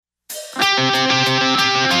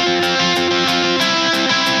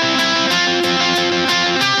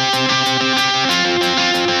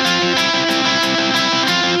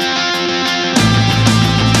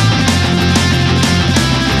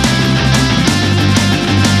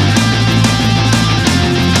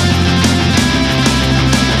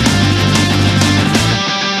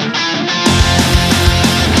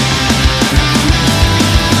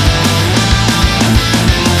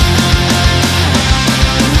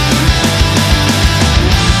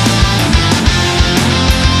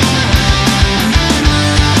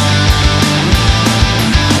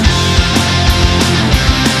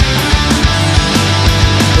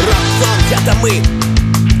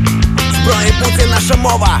наша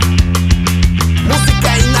мова,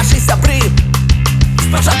 музика і наші сябри.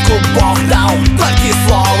 Спочатку Бог дав тільки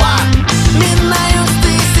слова. Мінають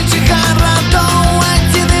тисячі городов,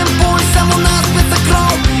 одним пульсом у нас б'ється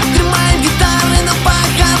кров. Тримаем гітари на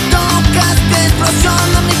поготов, каспеть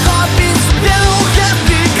прощенными хобби. Белуха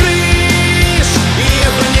ты Kryz, и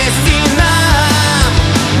принести нам.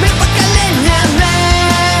 Мы поколение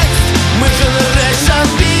next, мы generation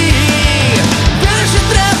B. Більше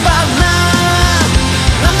треба нам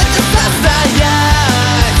начаться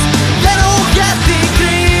стоять. Белуха ты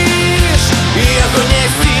Kryz, и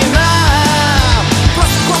принести нам.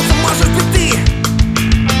 Просто хлопцем можеш піти,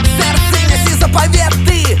 серце несі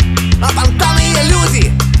заповіти. А фонтани є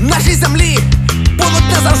люди, нашій землі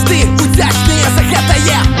будуть назавжди удячні за це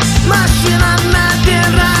є. Машина на